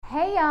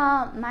Hey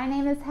y'all, my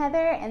name is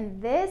Heather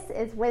and this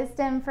is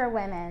Wisdom for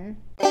Women.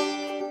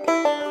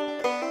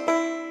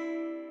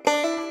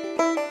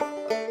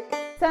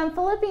 So in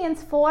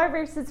Philippians 4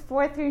 verses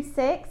 4 through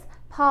 6,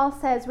 Paul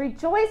says,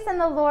 "Rejoice in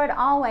the Lord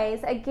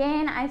always.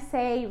 Again I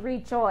say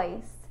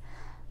rejoice.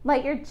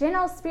 Let your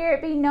gentle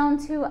spirit be known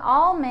to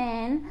all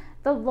men.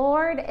 The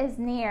Lord is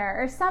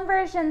near." Or some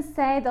versions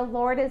say the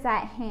Lord is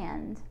at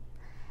hand.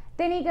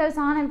 Then he goes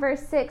on in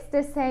verse 6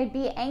 to say,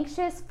 "Be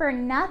anxious for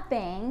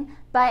nothing,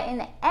 but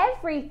in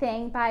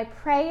everything by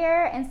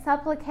prayer and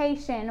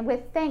supplication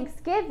with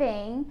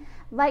thanksgiving,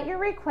 let your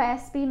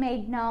requests be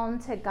made known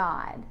to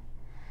God."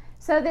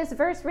 So this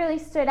verse really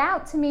stood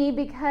out to me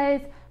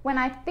because when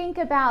I think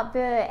about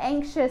the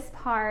anxious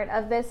part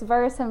of this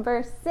verse in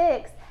verse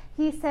 6,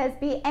 he says,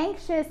 "Be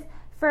anxious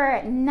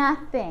for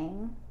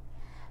nothing."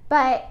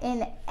 But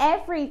in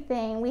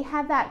everything, we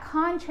have that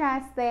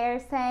contrast there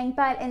saying,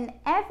 but in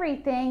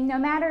everything, no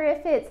matter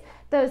if it's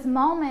those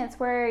moments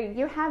where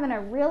you're having a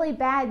really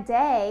bad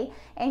day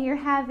and you're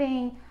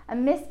having a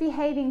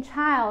misbehaving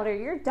child, or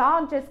your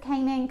dog just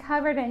came in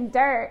covered in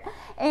dirt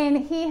and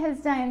he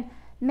has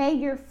made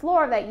your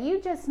floor that you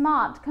just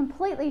mopped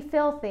completely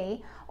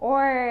filthy,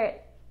 or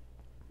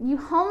you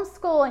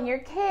homeschool and your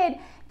kid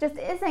just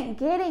isn't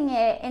getting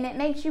it and it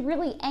makes you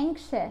really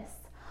anxious.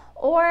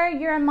 Or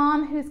you're a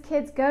mom whose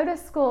kids go to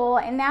school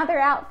and now they're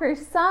out for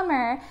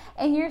summer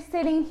and you're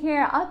sitting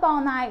here up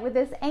all night with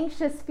this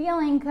anxious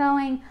feeling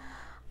going,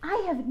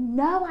 I have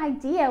no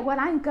idea what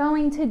I'm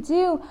going to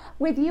do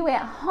with you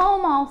at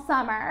home all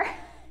summer.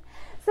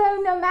 So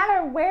no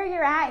matter where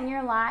you're at in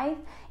your life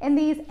in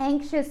these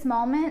anxious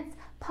moments,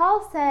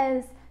 Paul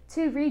says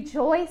to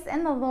rejoice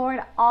in the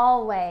Lord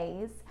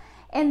always.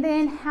 And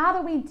then how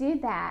do we do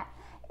that?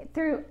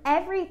 Through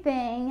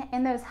everything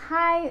in those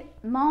high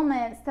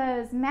moments,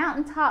 those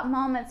mountaintop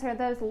moments, or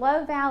those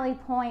low valley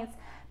points,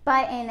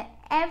 but in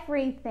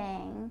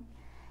everything,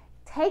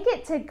 take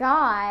it to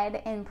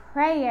God in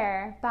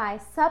prayer by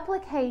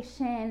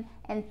supplication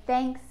and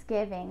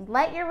thanksgiving.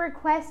 Let your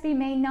requests be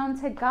made known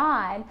to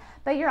God,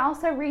 but you're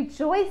also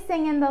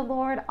rejoicing in the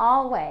Lord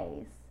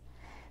always.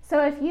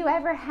 So if you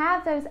ever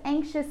have those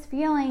anxious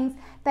feelings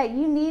that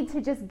you need to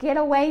just get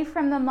away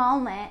from the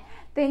moment,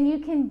 then you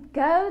can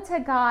go to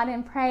God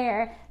in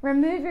prayer,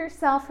 remove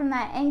yourself from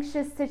that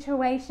anxious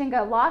situation,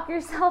 go lock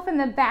yourself in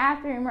the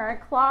bathroom or a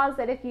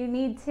closet if you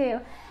need to,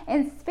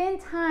 and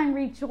spend time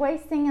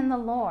rejoicing in the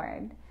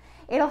Lord.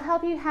 It'll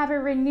help you have a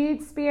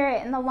renewed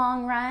spirit in the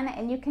long run,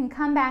 and you can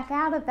come back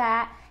out of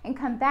that and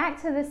come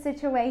back to the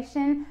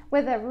situation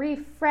with a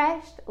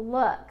refreshed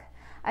look,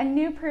 a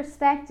new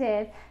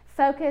perspective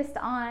focused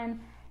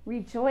on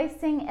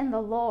rejoicing in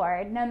the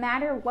Lord, no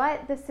matter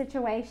what the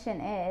situation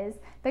is,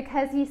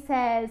 because he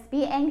says,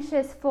 be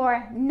anxious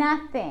for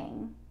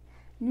nothing.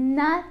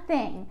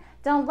 Nothing.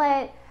 Don't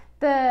let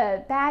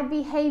the bad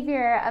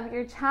behavior of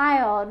your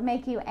child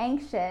make you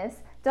anxious.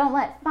 Don't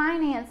let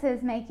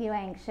finances make you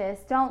anxious.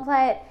 Don't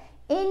let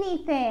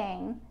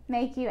anything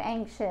make you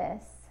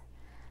anxious.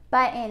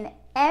 But in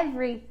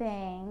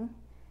everything,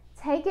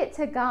 take it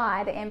to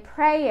God in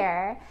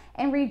prayer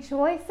and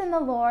rejoice in the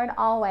Lord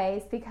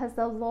always, because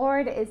the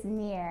Lord is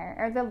near,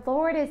 or the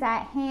Lord is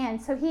at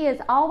hand. So he is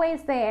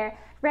always there,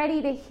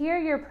 ready to hear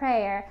your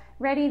prayer,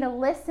 ready to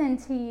listen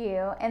to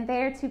you, and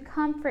there to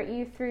comfort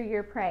you through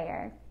your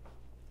prayer.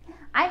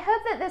 I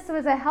hope that this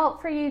was a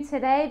help for you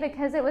today,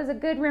 because it was a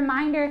good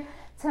reminder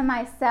to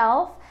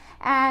myself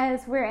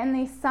as we're in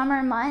these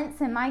summer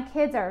months and my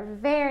kids are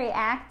very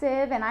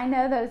active, and I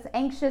know those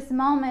anxious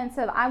moments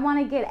of I want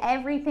to get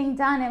everything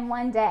done in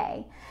one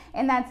day,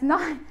 and that's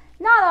not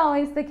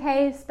always the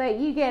case, but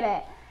you get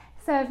it.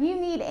 So if you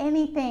need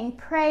anything,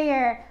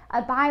 prayer,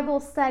 a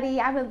Bible study,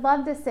 I would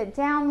love to sit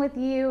down with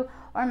you,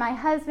 or my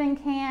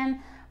husband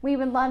can. We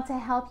would love to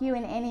help you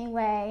in any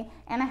way,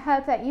 and I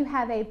hope that you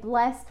have a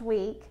blessed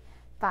week.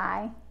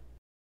 Bye.